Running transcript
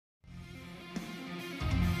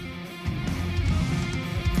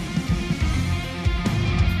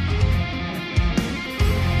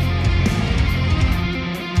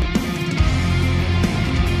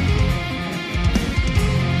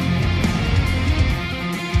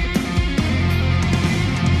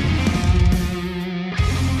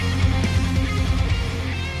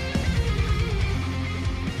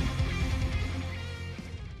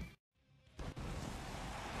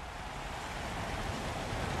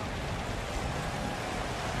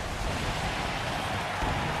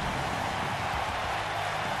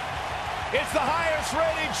It's the highest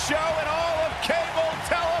rated show in all of cable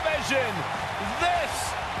television. This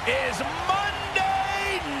is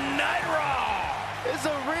Monday Night Raw. This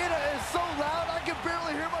arena is so loud I can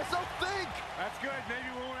barely hear myself think. That's good. Maybe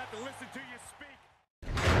we won't have to listen to you speak.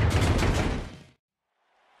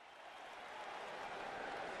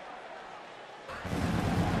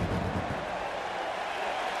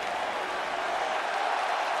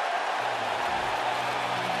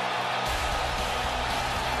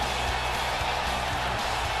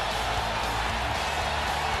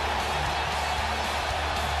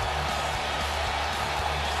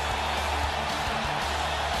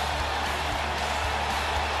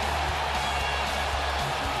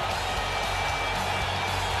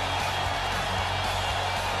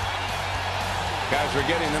 Guys, we're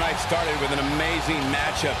getting the night started with an amazing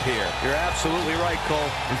matchup here. You're absolutely right, Cole.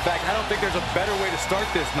 In fact, I don't think there's a better way to start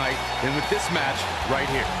this night than with this match right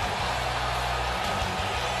here.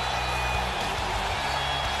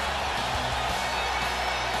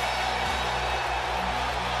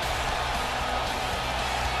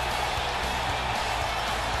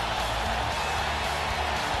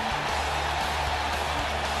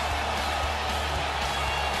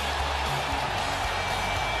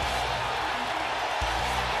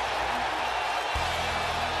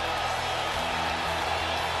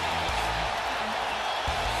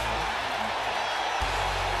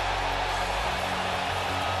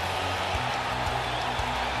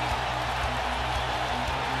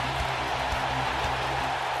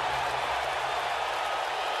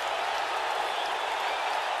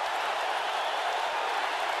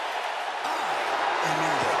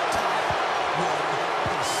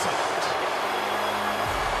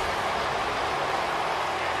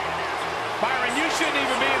 Byron, you shouldn't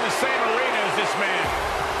even be in the same arena as this man.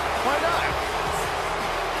 Why not?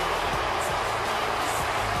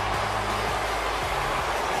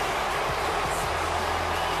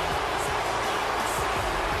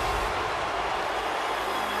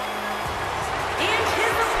 And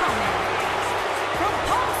his opponent, from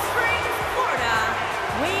Palm Springs, Florida,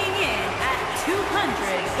 weighing in at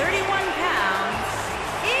 231 pounds,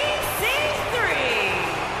 EC3.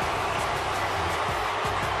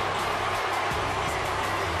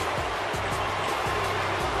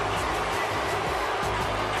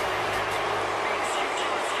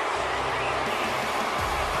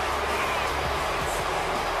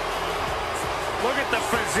 Look at the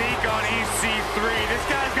physique on EC3. This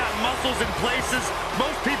guy's got muscles in places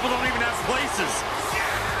most people don't even have places.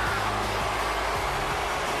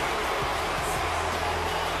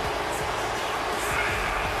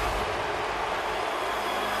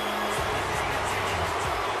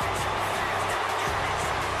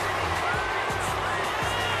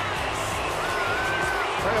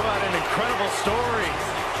 Talk about an incredible story.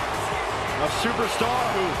 A superstar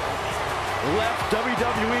who left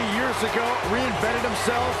WWE years ago, reinvented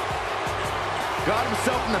himself, got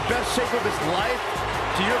himself in the best shape of his life,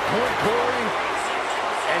 to your point, Corey,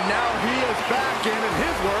 and now he is back in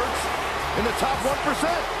his words, in the top 1%.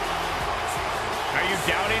 Are you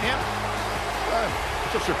doubting him?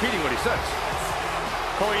 Just repeating what he says.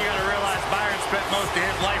 Cole, you gotta realize Byron spent most of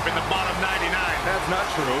his life in the bottom 99. That's not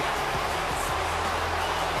true.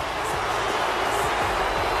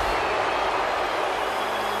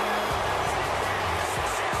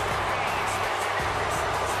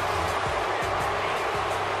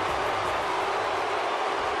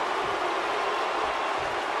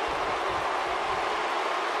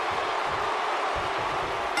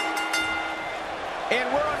 And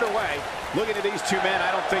we're underway. Looking at these two men,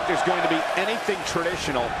 I don't think there's going to be anything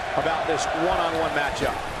traditional about this one-on-one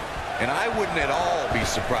matchup. And I wouldn't at all be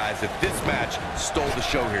surprised if this match stole the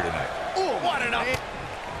show here tonight. Ooh, what an up!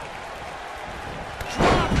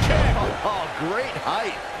 Drop kick! Oh, great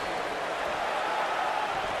height.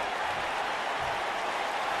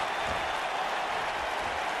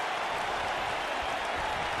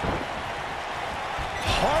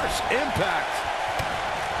 Harsh impact.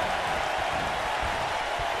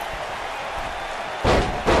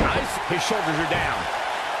 His shoulders are down.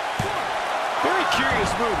 Very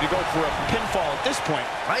curious move to go for a pinfall at this point.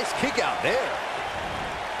 Nice kick out there.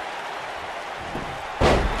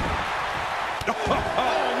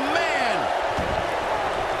 Oh, man!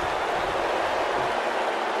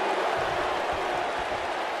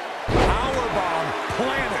 Powerbomb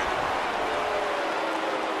planted.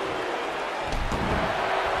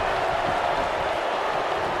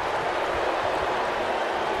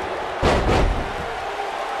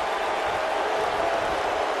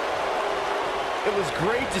 It was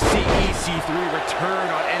great to see EC3 return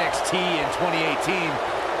on NXT in 2018.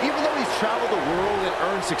 Even though he's traveled the world and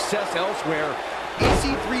earned success elsewhere,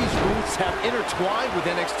 EC3's roots have intertwined with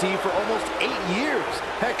NXT for almost 8 years.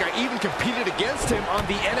 Heck, I even competed against him on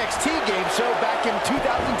the NXT game show back in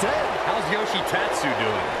 2010. How's Yoshi Tatsu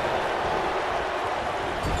doing?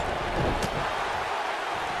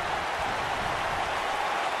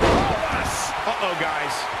 Uh-oh,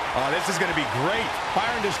 guys. Oh, this is going to be great.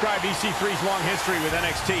 Byron described EC3's long history with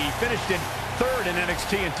NXT. He finished in third in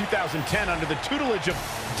NXT in 2010 under the tutelage of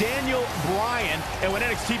Daniel Bryan. And when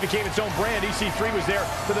NXT became its own brand, EC3 was there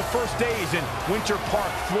for the first days in Winter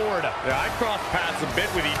Park, Florida. Yeah, I crossed paths a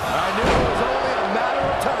bit with you. I knew it was only a matter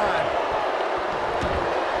of time.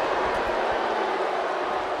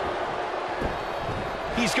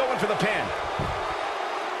 He's going for the pin.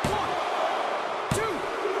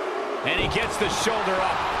 And he gets the shoulder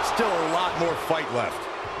up. Still a lot more fight left.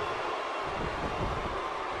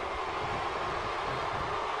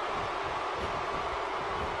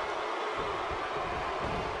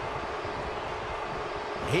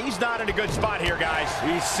 He's not in a good spot here, guys.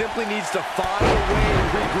 He simply needs to find a way to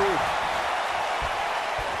regroup.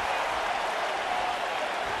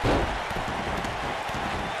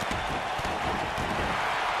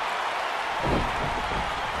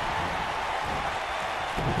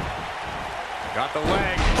 Got the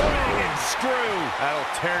leg. Bang and screw. That'll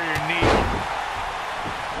tear your knee.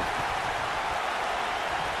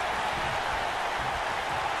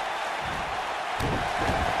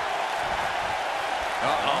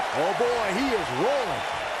 Oh boy, he is rolling.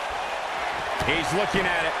 He's looking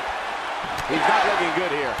at it. He's not looking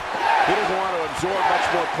good here. He doesn't want to absorb much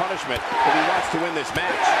more punishment if he wants to win this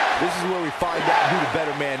match. This is where we find out who the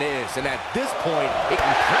better man is. And at this point,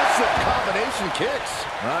 impressive combination kicks.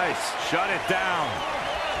 Nice. Shut it down.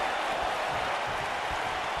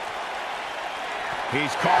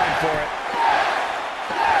 He's calling for it.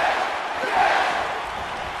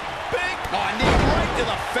 Big knee right to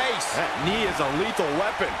the face. That knee is a lethal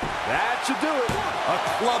weapon. That should do it. A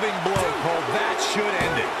clubbing blow, Cole. That should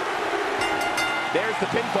end it. There's the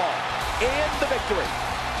pinfall and the victory.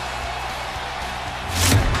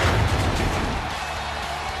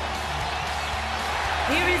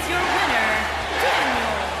 Here is your winner,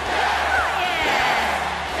 Daniel Bryan.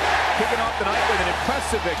 Kicking off the night with an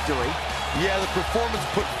impressive victory. Yeah, the performance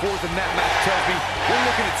put forth in that match tells me we're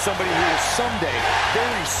looking at somebody who will someday,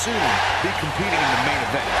 very soon, be competing in the main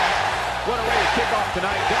event. What a way to kick off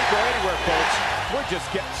tonight. Don't go anywhere, folks. We're just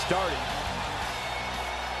getting started.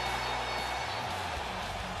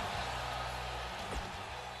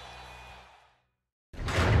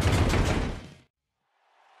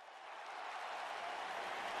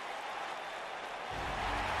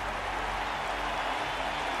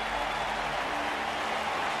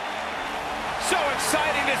 So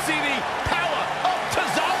exciting to see the power of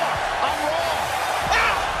Tozawa on Raw.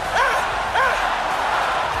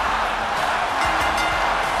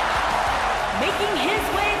 Making his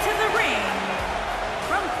way to the ring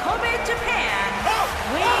from Kobe, Japan,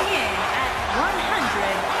 weighing in at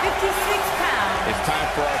 156 pounds. It's time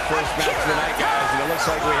for our first match of the night, guys, and it looks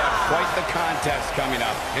like we have quite the contest coming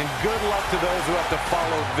up. And good luck to those who have to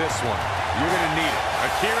follow this one. You're going to need it.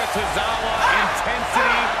 Akira Tozawa,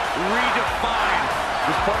 intensity redefined.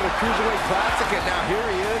 He's part of the Cruiserweight Classic, and now here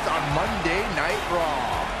he is on Monday Night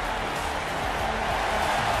Raw.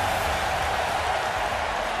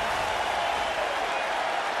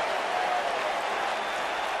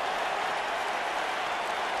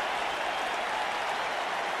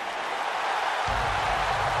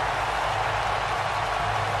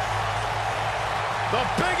 The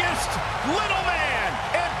biggest little man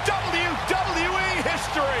in WWE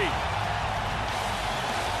history.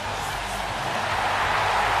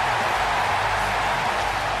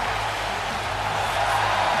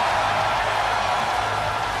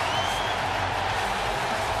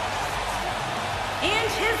 And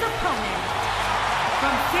his opponent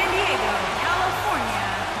from San Diego, California,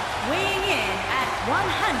 weighing in at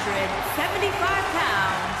 175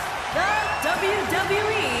 pounds, the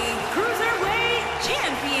WWE Cruiserweight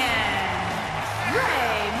Champion,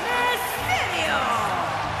 Rey Mysterio,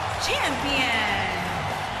 Champion.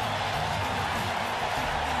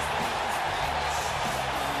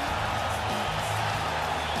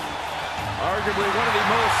 Arguably one of the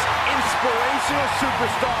most inspirational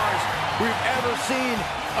superstars we've ever seen.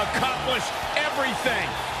 Accomplished everything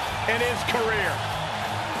in his career.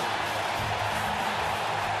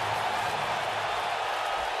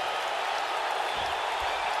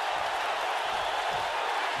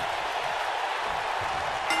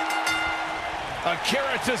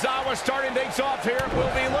 Akira Tozawa starting things off here. Will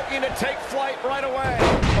be looking to take flight right away.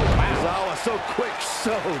 Oh, wow. Tozawa, so quick,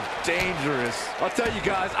 so dangerous. I'll tell you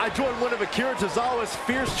guys, I joined one of Akira Tozawa's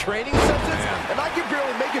fierce training sessions, and I can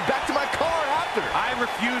barely make it back to my car after. I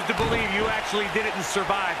refuse to believe you actually did it and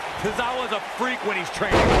survived. Tozawa's a freak when he's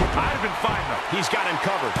training. I'd have been fine, though. He's got him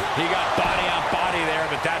covered. He got body on body there,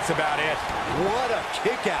 but that's about it. What a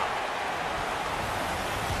kick out.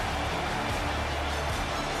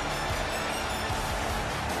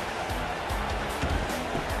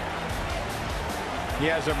 He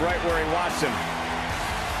has him right where he wants him.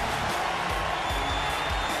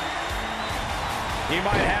 He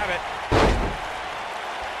might have it.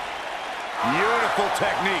 Beautiful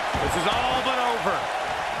technique. This is all but over.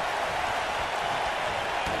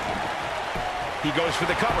 He goes for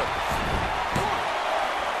the cover.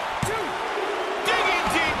 1, 2. Digging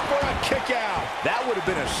deep for a kick out. That would have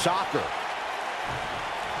been a shocker.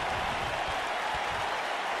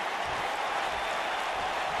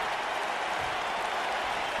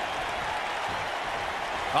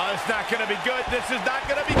 Oh, it's not going to be good. This is not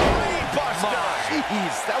going to be clean, Buster.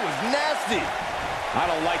 Jeez, that was nasty. I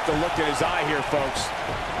don't like the look in his eye here, folks.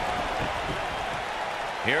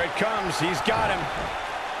 Here it comes. He's got him.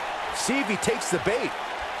 See if he takes the bait.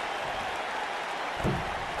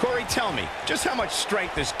 Corey, tell me, just how much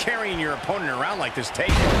strength is carrying your opponent around like this take?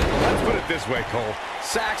 Let's put it this way, Cole.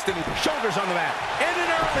 Saxton, shoulders on the mat, and an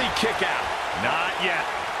early kick out. Not yet.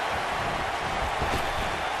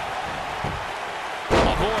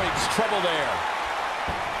 Avoids trouble there.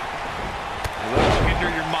 Will hinder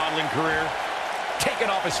your modeling career.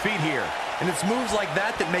 Taken off his feet here. And it's moves like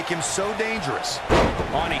that that make him so dangerous.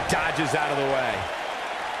 On, he dodges out of the way.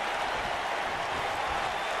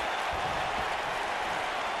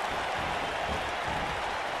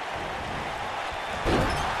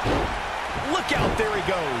 Look out, there he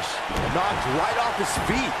goes. Knocked right off his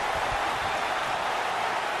feet.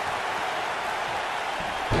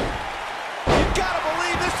 You gotta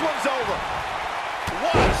believe this one's over.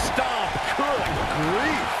 What a stomp. Good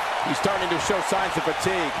grief. He's starting to show signs of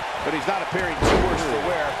fatigue, but he's not appearing too worse for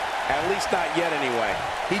wear, at least not yet anyway.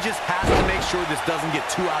 He just has to make sure this doesn't get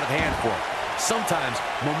too out of hand for him. Sometimes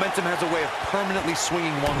momentum has a way of permanently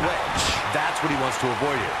swinging one way. That's what he wants to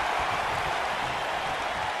avoid here.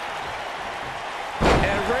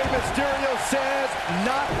 And Rey Mysterio says,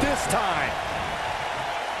 not this time.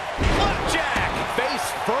 Flapjack. Face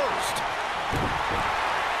first.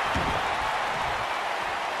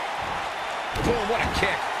 Boom, what a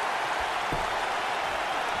kick.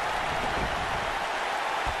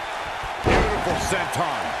 Beautiful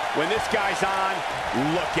senton. When this guy's on,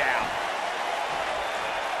 look out.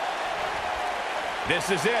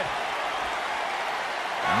 This is it.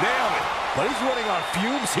 Nailed it. But he's running on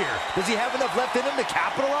fumes here. Does he have enough left in him to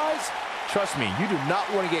capitalize? Trust me, you do not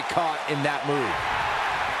want to get caught in that move.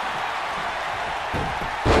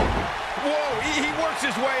 Whoa, he works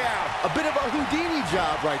his way out. A bit of a Houdini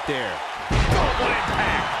job right there. Oh, what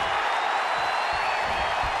impact.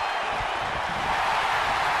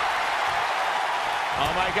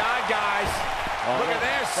 Oh, my God, guys. Look at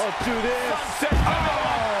this. Oh, do this. Sunset.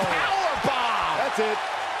 Oh, power bomb. That's it.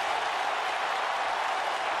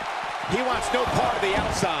 He wants no part of the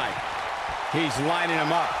outside. He's lining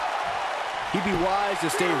him up. He'd be wise to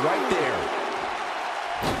stay right there.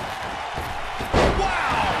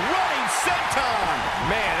 Wow, running senton.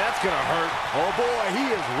 Man, that's going to hurt. Oh, boy, he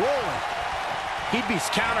is rolling. He'd be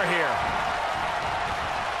counter here.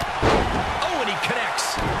 Oh, and he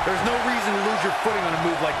connects. There's no reason to lose your footing on a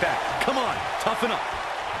move like that. Come on, toughen up.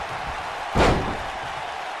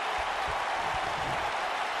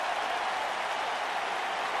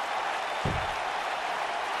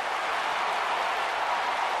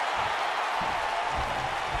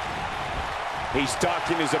 He's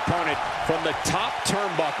stalking his opponent from the top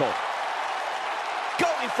turnbuckle.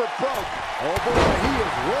 Going for broke. Oh, boy, he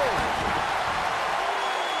is rolling.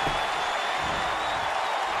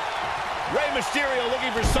 Rey Mysterio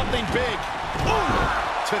looking for something big. Ooh,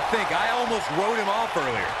 to think, I almost wrote him off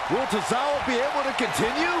earlier. Will Tozawa be able to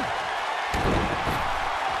continue?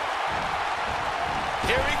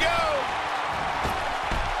 Here we go.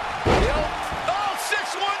 Oh,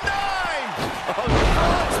 619. Oh,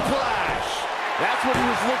 frog splash. That's what he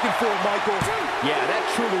was looking for, Michael. Yeah, that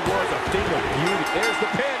truly was a thing of beauty. There's the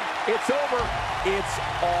pin. It's over. It's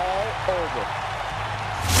all over.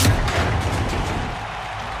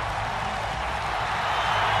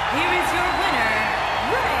 Here is your winner,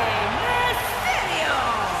 Rey Mysterio.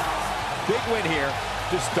 Big win here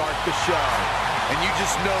to start the show. And you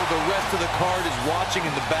just know the rest of the card is watching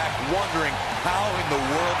in the back, wondering how in the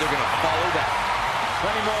world they're going to follow that.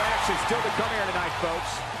 Plenty more action still to come here tonight,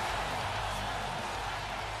 folks.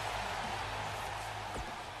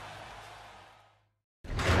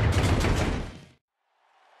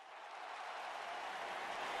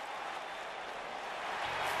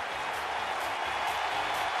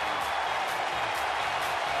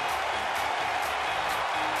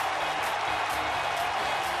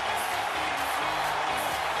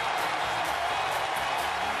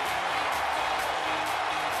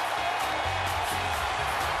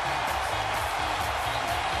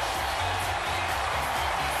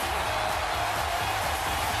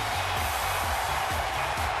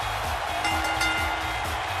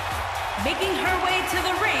 Making her way to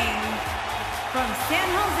the ring from San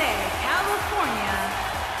Jose, California,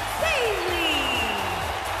 Bayley.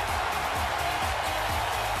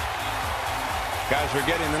 Guys, we're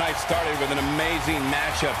getting the night started with an amazing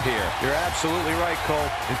matchup here. You're absolutely right, Cole.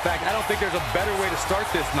 In fact, I don't think there's a better way to start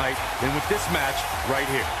this night than with this match right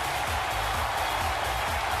here.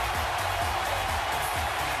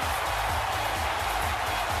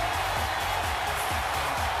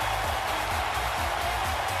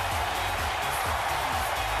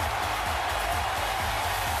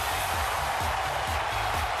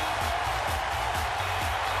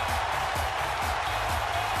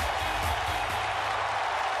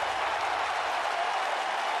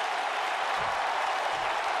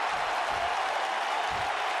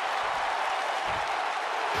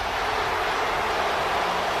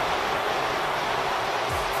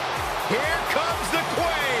 Here comes the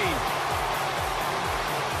Queen.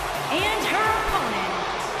 And her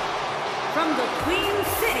opponent from the Queen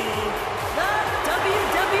City, the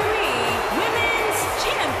WWE Women's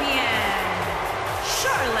Champion,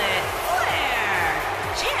 Charlotte Flair,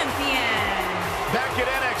 Champion. Back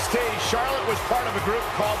at NXT, Charlotte was part of a group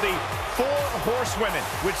called the Four Horsewomen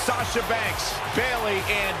with Sasha Banks, Bayley,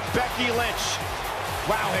 and Becky Lynch.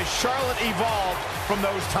 Wow, has Charlotte evolved from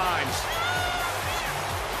those times?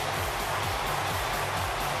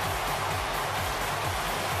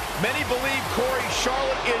 Many believe, Corey,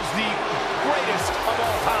 Charlotte is the greatest of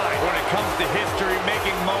all time. When it comes to history,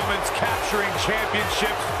 making moments, capturing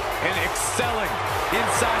championships, and excelling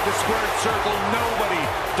inside the squared circle, nobody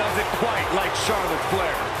does it quite like Charlotte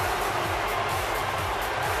Flair.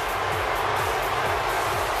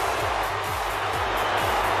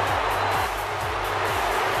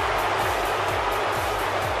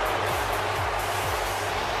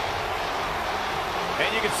 And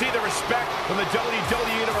you can see the respect from the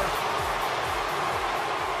WWE Universe.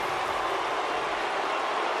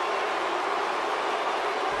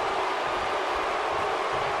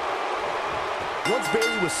 Once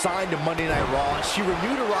Bayley was signed to Monday Night Raw, she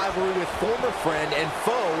renewed a rivalry with former friend and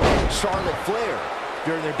foe Charlotte Flair.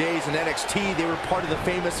 During their days in NXT, they were part of the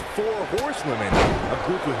famous Four Horsewomen, a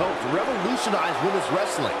group who helped revolutionize women's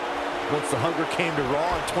wrestling. Once the Hunger came to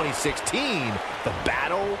Raw in 2016, the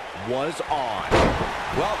battle was on.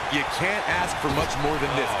 Well, you can't ask for much more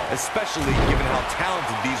than this, especially given how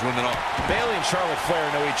talented these women are. Bayley and Charlotte Flair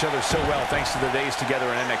know each other so well thanks to their days together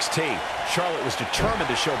in NXT. Charlotte was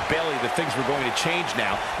determined to show Bayley that things were going to change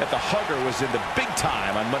now, that the Hugger was in the big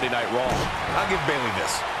time on Monday Night Raw. I'll give Bayley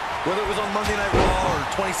this. Whether it was on Monday Night Raw or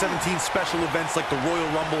 2017 special events like the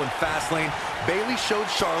Royal Rumble and Fastlane, Bayley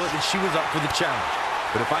showed Charlotte that she was up for the challenge.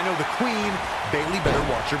 But if I know the Queen, Bayley better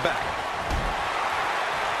watch her back.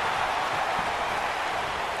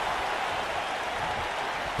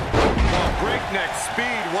 Breakneck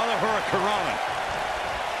speed, what a hurricanrana.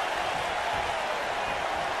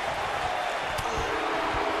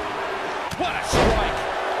 What a strike!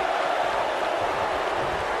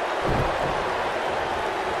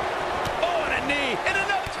 Oh, and a knee, and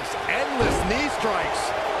another. Just endless knee strikes.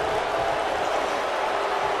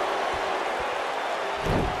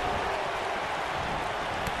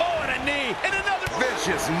 Oh, and a knee, and another.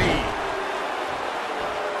 Vicious knee.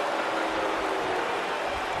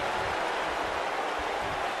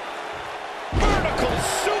 Vertical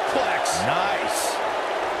suplex. Nice.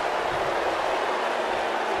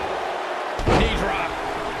 Knee drop.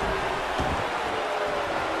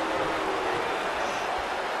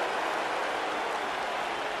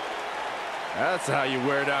 That's how you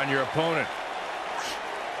wear down your opponent.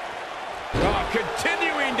 Oh,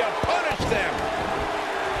 continuing to punish them.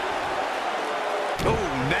 Oh,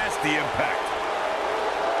 nasty impact.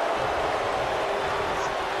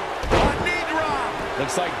 A knee drop.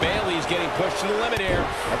 Looks like Bayley's getting pushed to the limit here.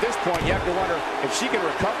 At this point, you have to wonder if she can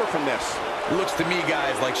recover from this. It looks to me,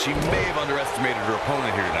 guys, like she may have underestimated her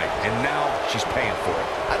opponent here tonight, and now she's paying for it.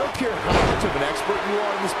 I don't care how much of an expert you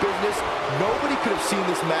are in this business, nobody could have seen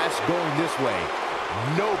this match going this way.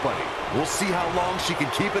 Nobody. We'll see how long she can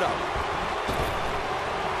keep it up.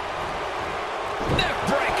 Neck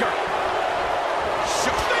breaker.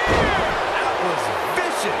 That was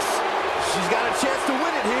vicious. She's got a chance to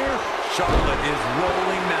win it here. Charlotte is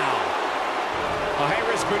rolling now. A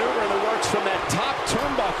high-risk maneuver in the works from that top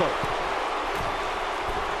turnbuckle.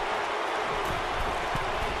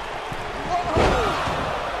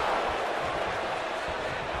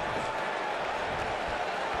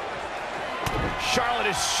 Charlotte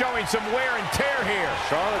is showing some wear and tear here.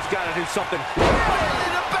 Charlotte's got to do something. Right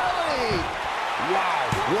in the belly.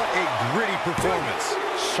 Wow, what a gritty performance.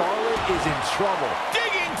 Charlotte is in trouble.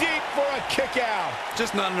 Digging deep for a kick out.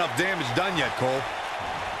 Just not enough damage done yet, Cole.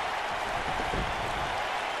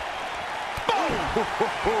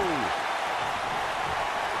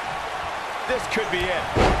 This could be it.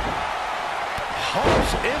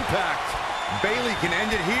 Harsh impact. Bayley can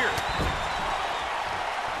end it here.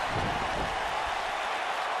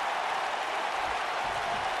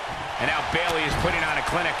 And now Bayley is putting on a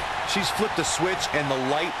clinic. She's flipped the switch and the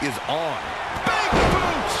light is on. Big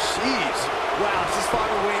boot! Jeez. Wow, she's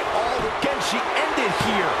fought her way all the... Can she end it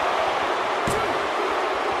here?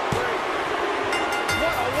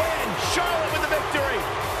 What a win! Charlotte with the victory!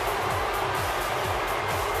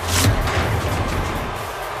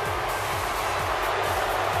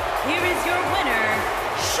 Here is your winner,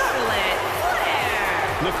 Charlotte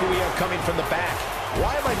Flair. Look who we have coming from the back.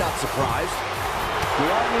 Why am I not surprised? We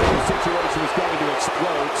all knew the situation was going to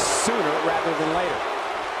explode sooner rather than later.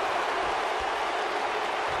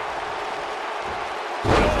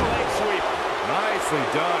 Leg sweep. Nicely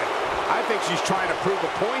done. I think she's trying to prove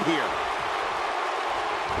a point here.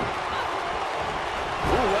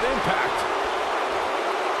 Ooh, what impact.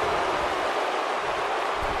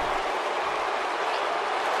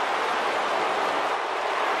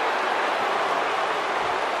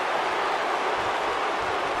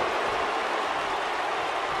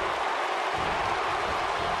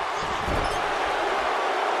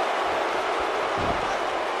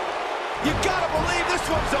 You gotta believe this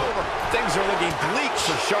one's over. Things are looking bleak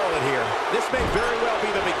for Charlotte here. This may very well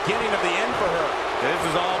be the beginning of the end for her. This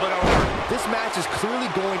is all but over. This match is clearly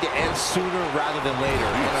going to end sooner rather than later.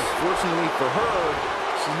 And unfortunately for her,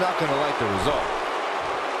 she's not going to like the result.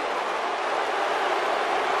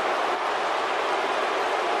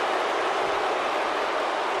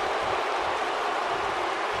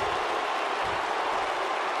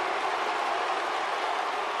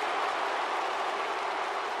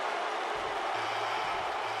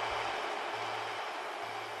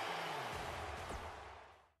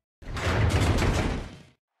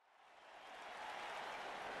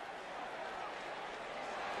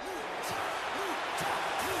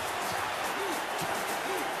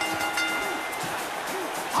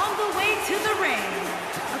 To the ring,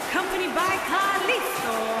 accompanied by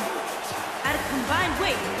Kalisto, at a combined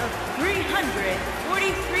weight of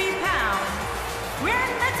 343 pounds, Gran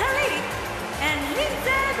Metalik and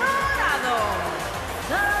Lince Dorado,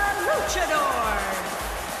 the Luchadors.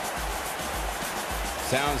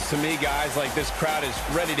 Sounds to me, guys, like this crowd is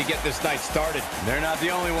ready to get this night started. They're not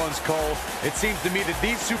the only ones, Cole. It seems to me that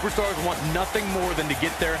these superstars want nothing more than to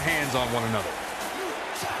get their hands on one another.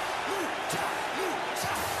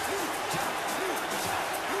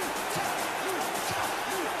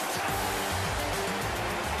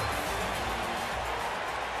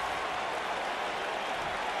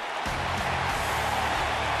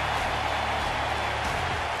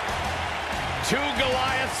 Two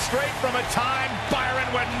Goliaths straight from a time, Byron,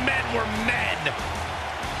 when men were men.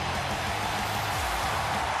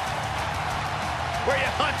 Where you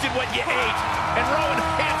hunted what you ate, and Rowan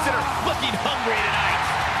Hansen are looking hungry tonight.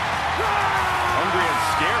 Hungry and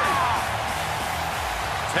scary.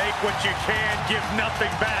 Take what you can, give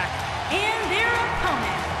nothing back. And their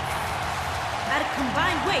opponent, at a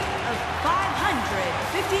combined weight of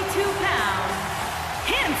 552 pounds,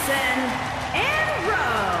 Hansen and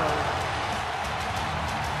Rowe.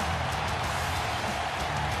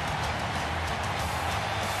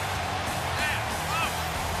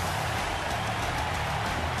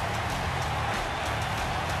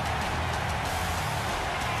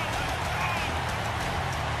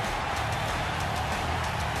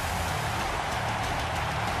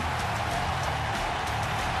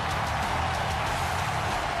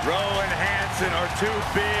 Rowe and Hansen are two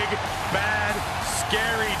big, bad,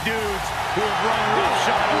 scary dudes who have run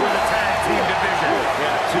roughshod over the tag team division.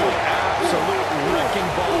 Yeah, two absolute wrecking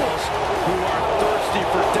balls who are thirsty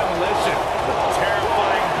for demolition. A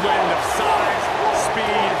terrifying blend of size,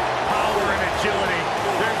 speed, power, and agility.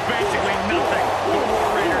 There's basically nothing the War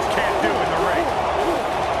Raiders can't do in the ring.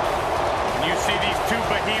 When you see these two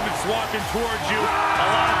behemoths walking towards you, a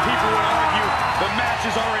lot of people would argue the match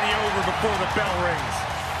is already over before the bell rings.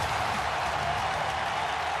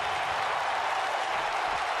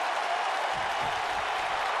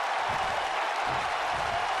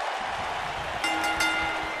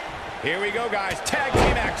 Here we go, guys. Tag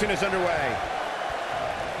team action is underway.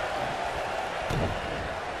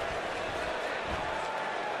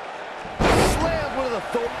 Slammed with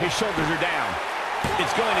authority. His shoulders are down.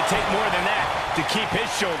 It's going to take more than that to keep his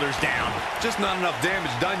shoulders down. Just not enough damage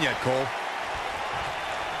done yet, Cole.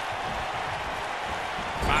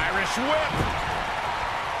 Irish whip.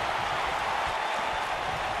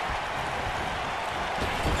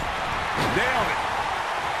 Nailed it.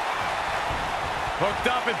 Hooked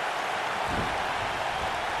up and...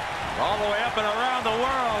 All the way up and around the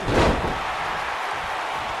world.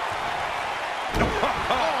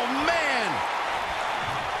 Oh, man!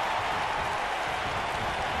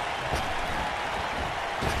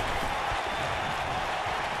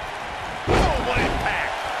 Oh, what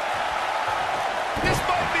impact! This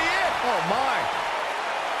might be it! Oh, my.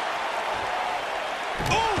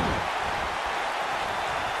 Oh!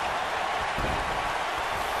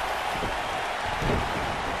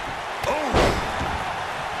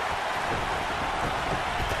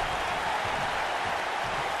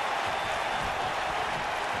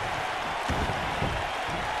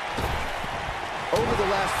 Over the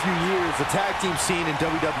last few years, the tag team scene in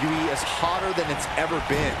WWE is hotter than it's ever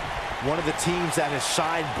been. One of the teams that has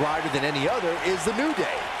shined brighter than any other is the New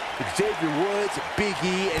Day. Xavier Woods, Big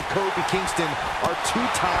E, and Kofi Kingston are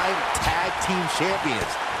two-time tag team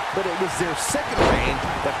champions. But it was their second reign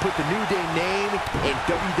that put the New Day name in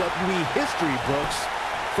WWE history books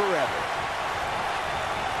forever.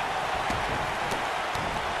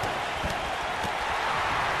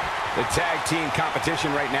 The tag team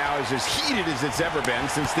competition right now is as heated as it's ever been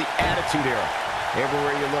since the Attitude Era.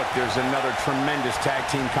 Everywhere you look, there's another tremendous tag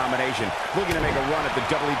team combination looking to make a run at the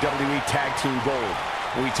WWE Tag Team Gold.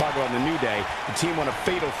 When we talk about the New Day, the team won a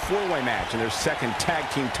fatal four-way match in their second tag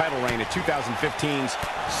team title reign at 2015's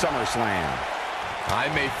SummerSlam. I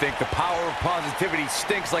may think the power of positivity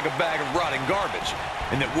stinks like a bag of rotting garbage,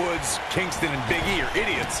 and that Woods, Kingston, and Big E are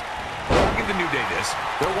idiots. But I'll give the New Day this.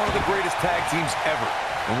 They're one of the greatest tag teams ever.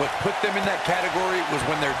 And what put them in that category was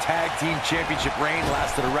when their tag team championship reign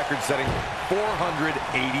lasted a record-setting 483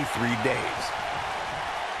 days.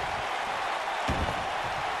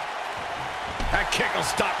 That kick will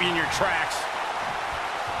stop you in your tracks.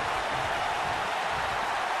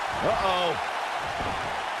 Uh-oh.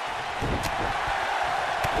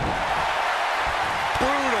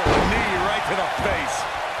 Brutal knee right to the face.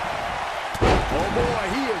 Oh, boy,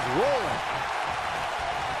 he is rolling.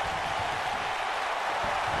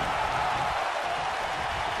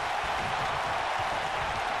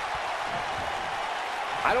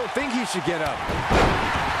 I don't think he should get up.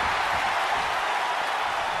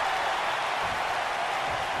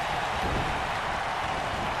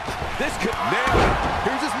 This could nail it.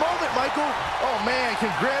 Here's his moment, Michael. Oh, man, can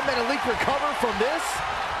Grand Metalik recover from this?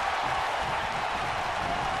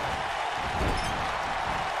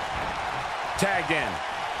 Tagged in.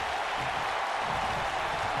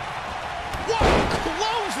 Whoa,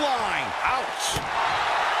 clothesline! Ouch!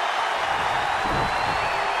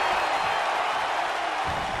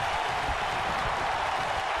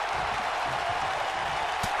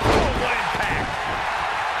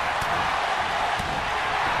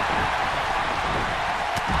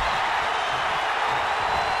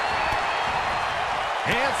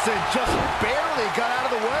 Hansen just barely got out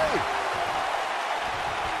of the way.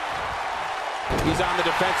 He's on the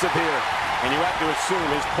defensive here, and you have to assume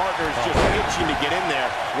his partner's just itching to get in there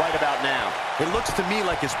right about now. It looks to me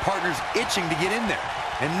like his partner's itching to get in there.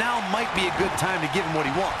 And now might be a good time to give him what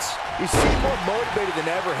he wants. He seems more motivated than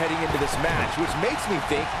ever heading into this match, which makes me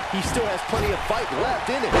think he still has plenty of fight left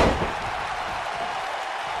in it.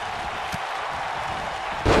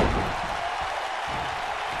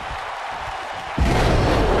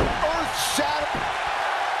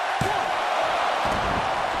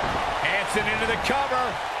 Into the cover,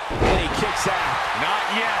 and he kicks out. Not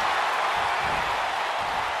yet.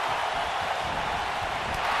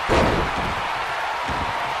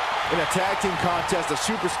 In a tag team contest, a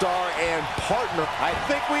superstar and partner. I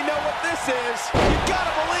think we know what this is. You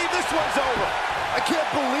gotta believe this one's over. I can't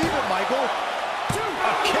believe it, Michael.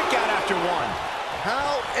 A kick out after one.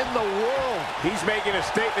 How in the world? He's making a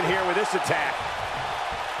statement here with this attack.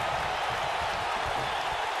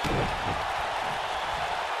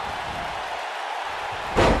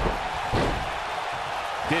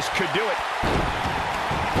 This could do it.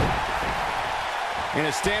 In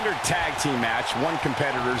a standard tag team match, one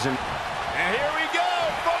competitor's in. And here we go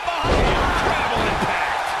from behind. Incredible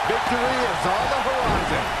impact. Victory is on the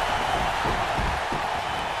horizon.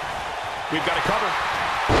 We've got a cover.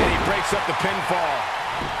 And he breaks up the pinfall.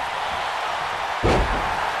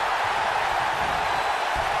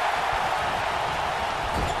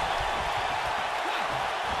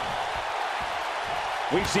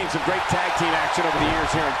 We've seen some great tag team action over the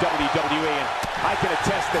years here in WWE, and I can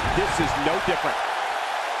attest that this is no different.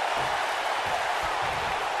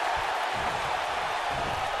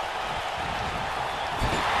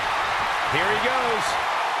 Here he goes.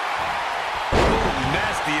 Ooh,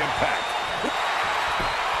 nasty impact.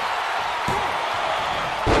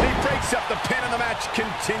 He breaks up the pin and the match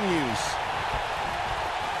continues.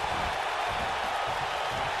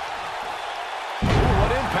 Ooh,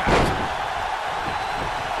 what impact.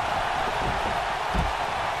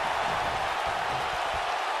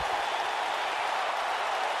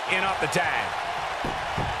 the tag.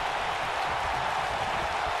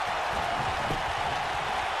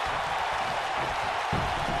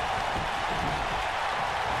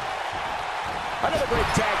 Another great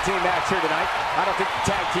tag team match here tonight. I don't think the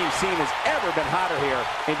tag team scene has ever been hotter here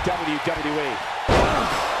in WWE.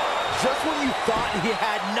 Just when you thought he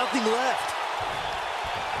had nothing left.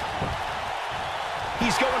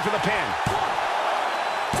 He's going for the pin. 1,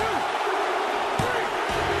 2, 3.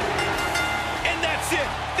 And that's it.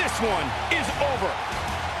 This one is over.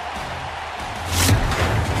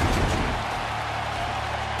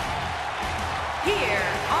 Here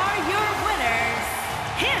are your winners,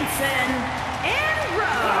 Hanson and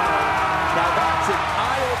Rose. Now that's an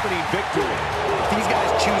eye-opening victory. If these guys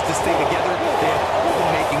choose to stay together, they have all the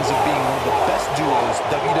makings of being one of the best duos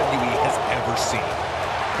WWE has ever seen.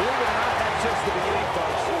 Believe it or not, that's just the beginning,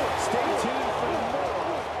 folks. Stay tuned for more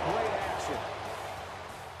great action.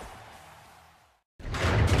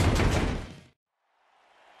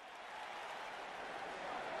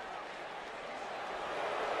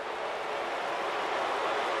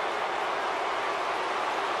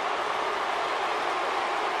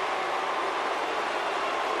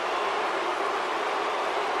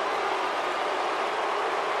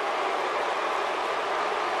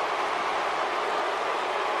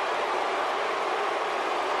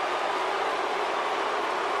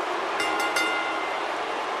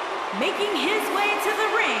 Making his way to the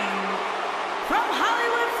ring, from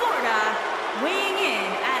Hollywood, Florida, weighing in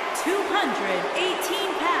at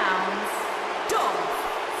 218 pounds, Dolph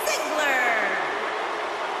Ziggler.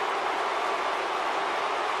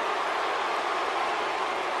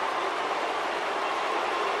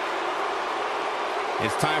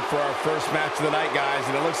 It's time for our first match of the night, guys,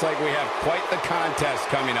 and it looks like we have quite the contest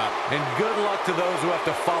coming up. And good luck to those who have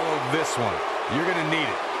to follow this one. You're going to need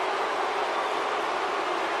it.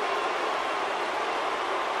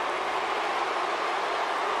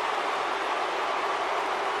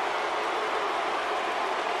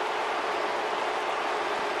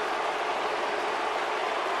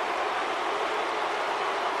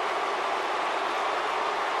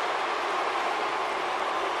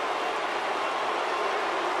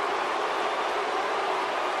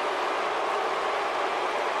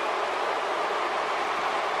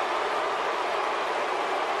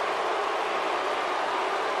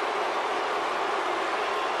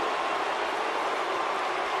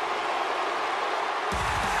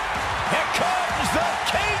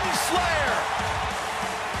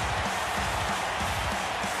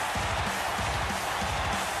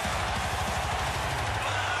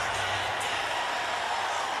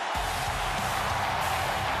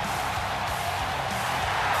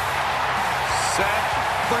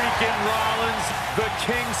 Freaking Rollins, the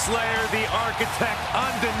Kingslayer, the Architect,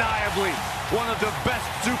 undeniably one of the best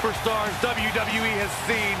superstars WWE has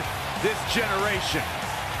seen this generation.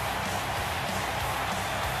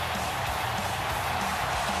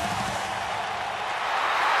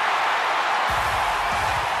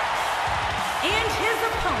 And his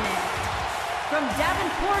opponent, from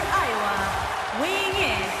Davenport, Iowa, weighing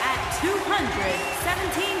in at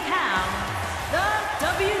 217 pounds, the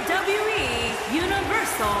WWE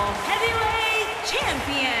Universal Heavyweight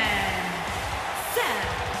Champion, Seth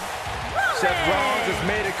Rollins. Seth Rollins has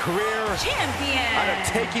made a career Champion out of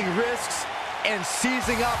taking risks and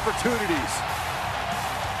seizing opportunities.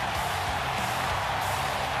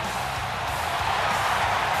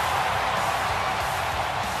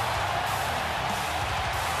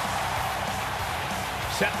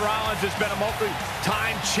 Seth Rollins has been a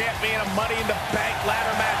multi-time champion, a Money in the Bank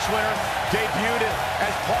ladder match winner, debuted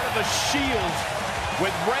as part of the Shield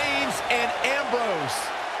with Reigns and Ambrose.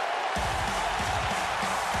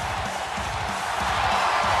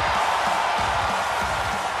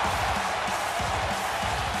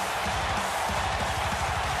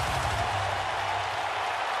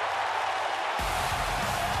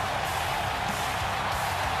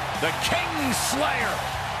 The Kingslayer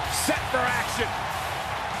set for action.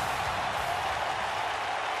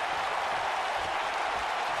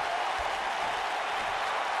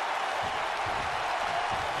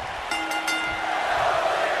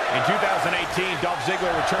 In 2018, Dolph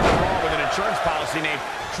Ziggler returned to Raw with an insurance policy named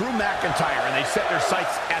Drew McIntyre, and they set their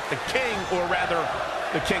sights at the King, or rather,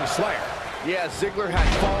 the Kingslayer. Yeah, Ziggler had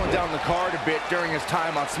fallen down the card a bit during his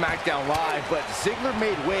time on SmackDown Live, but Ziggler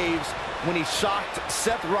made waves when he shocked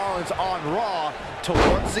Seth Rollins on Raw to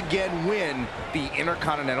once again win the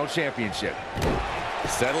Intercontinental Championship.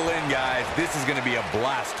 Settle in, guys. This is going to be a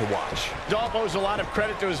blast to watch. Dolph owes a lot of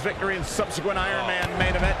credit to his victory in subsequent Iron Man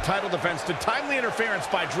main event title defense to timely interference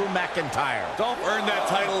by Drew McIntyre. Dolph earned that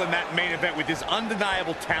title in that main event with his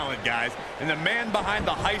undeniable talent, guys. And the man behind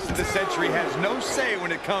the heist of the century has no say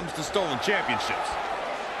when it comes to stolen championships.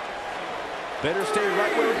 Better stay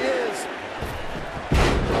right where he is.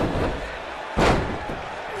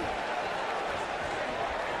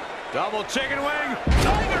 Double chicken wing.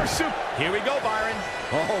 Tiger soup. Here we go, Byron.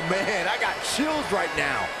 Oh, man, I got chills right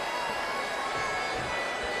now.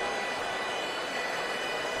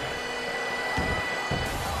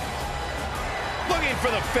 Looking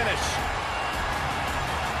for the finish.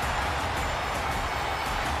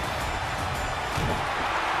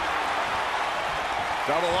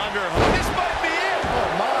 Double under. This might be it. Oh,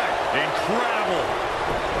 my. Incredible.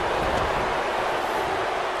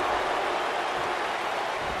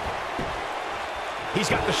 He's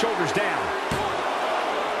got the shoulders down.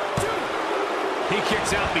 He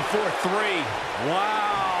kicks out before 3.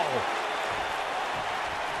 Wow.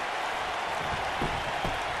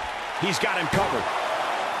 He's got him covered.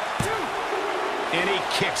 And he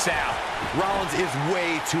kicks out. Rollins is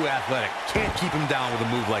way too athletic. Can't keep him down with a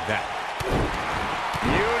move like that.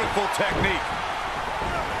 Beautiful technique.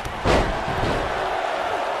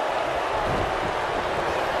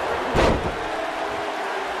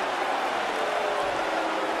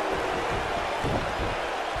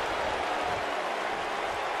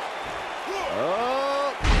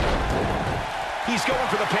 He's going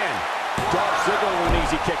for the pin. Dolph Ziggler with an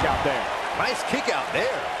easy kick out there. Nice kick out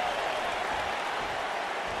there.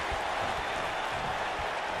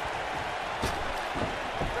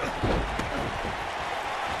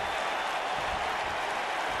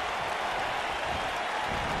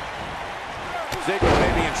 Ziggler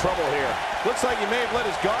may be in trouble here. Looks like he may have let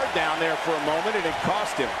his guard down there for a moment, and it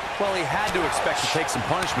cost him. Well, he had to expect to take some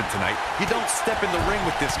punishment tonight. You don't step in the ring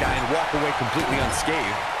with this guy and walk away completely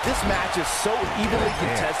unscathed. This match is so evenly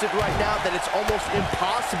contested right now that it's almost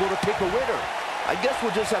impossible to pick a winner. I guess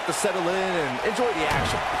we'll just have to settle in and enjoy the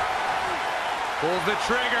action. Pulls the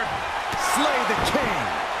trigger. Slay the king.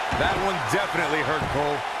 That one definitely hurt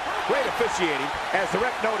Cole. Great officiating, as the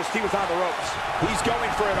ref noticed he was on the ropes. He's going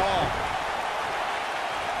for it all.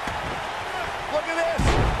 Look at this.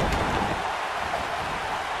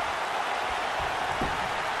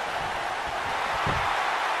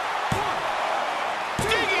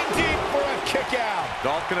 Digging deep for a kick out.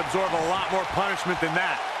 Dolph can absorb a lot more punishment than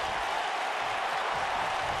that.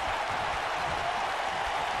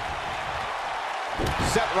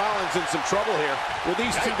 Seth Rollins in some trouble here. With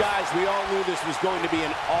these two guys, we all knew this was going to be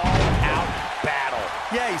an all-out battle.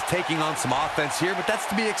 Yeah, he's taking on some offense here, but that's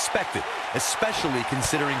to be expected, especially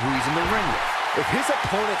considering who he's in the ring with. If his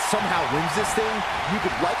opponent somehow wins this thing, you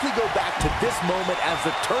could likely go back to this moment as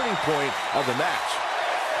the turning point of the match.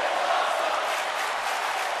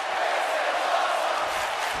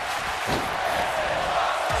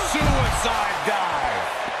 Suicide dive.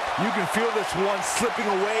 You can feel this one slipping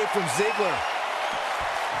away from Ziggler.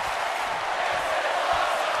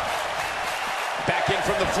 Back in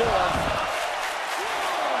from the floor.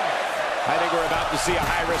 I think we're about to see a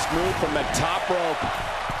high-risk move from the top rope.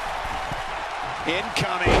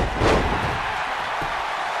 Incoming.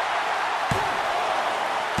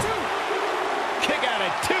 Kick out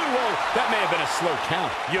at 2. Whoa, that may have been a slow count.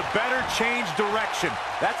 You better change direction.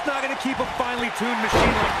 That's not going to keep a finely tuned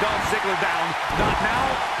machine like Dolph Ziggler down. Not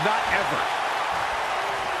now, not ever.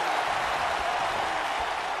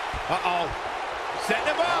 Uh-oh. Setting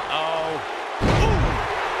him up. Uh-oh.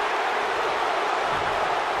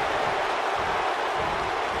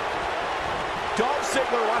 Dolph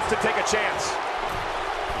Ziggler wants to take a chance.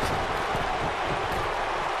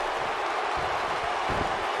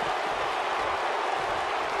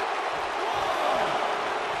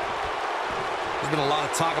 There's been a lot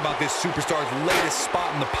of talk about this superstar's latest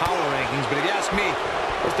spot in the power rankings, but if you ask me,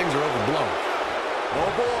 those things are overblown. Oh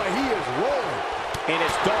boy, he is rolling. And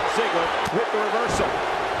it's Dolph Ziggler with the reversal.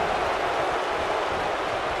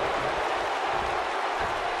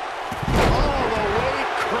 All the way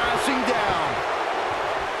crashing down.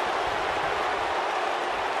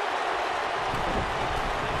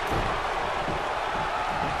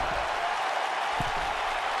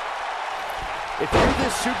 If you're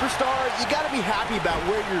this superstar, you got to be happy about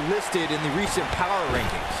where you're listed in the recent power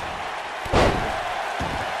rankings.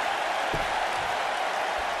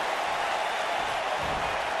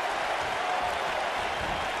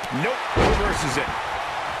 Nope, reverses it.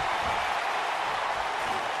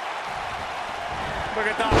 Look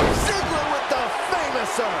at that. Ziggler with the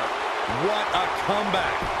famouser. What a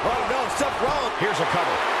comeback. Oh, no, Seth Rollins. Here's a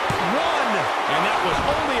cover. One, and that was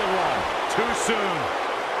only a one. Too soon.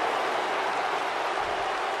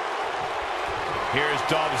 Here's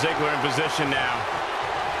Dolph Ziggler in position now.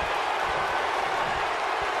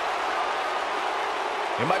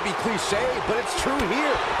 It might be cliche, but it's true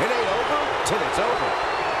here. It ain't over till it's over.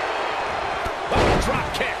 Oh, drop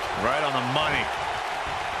kick. Right on the money.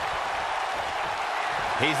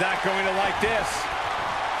 He's not going to like this.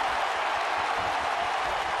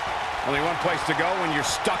 Only one place to go when you're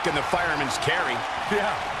stuck in the fireman's carry.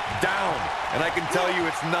 Yeah, down. And I can tell you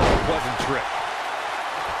it's not a pleasant trip.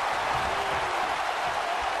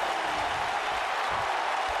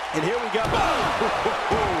 And here we go.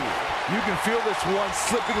 You can feel this one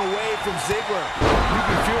slipping away from Ziggler. You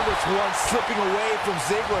can feel this one slipping away from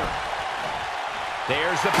Ziggler.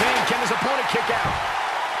 There's the pin. Can his opponent kick out?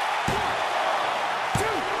 1, 2,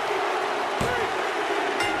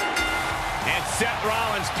 3. And Seth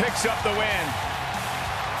Rollins picks up the win.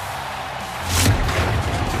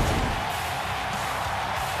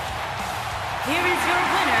 Here is your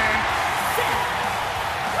winner,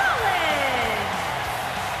 Seth Rollins.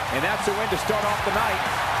 And that's a win to start off the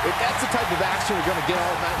night. If that's the type of action we're going to get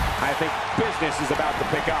all night, I think business is about to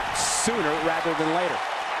pick up sooner rather than later.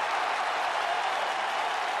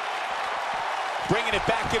 Bringing it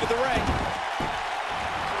back into the ring.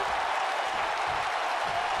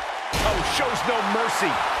 Oh, shows no mercy.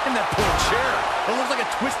 And that poor chair. It looks like a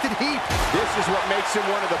twisted heap. This is what makes him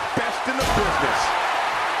one of the best in the business.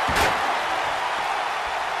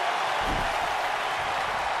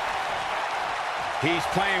 He's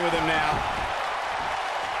playing with him now.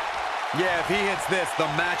 Yeah, if he hits this, the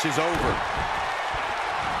match is over.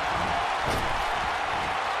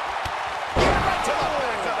 right to the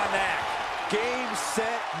back of the neck. Game,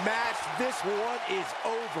 set, match. This one is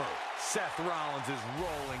over. Seth Rollins is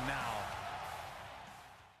rolling now.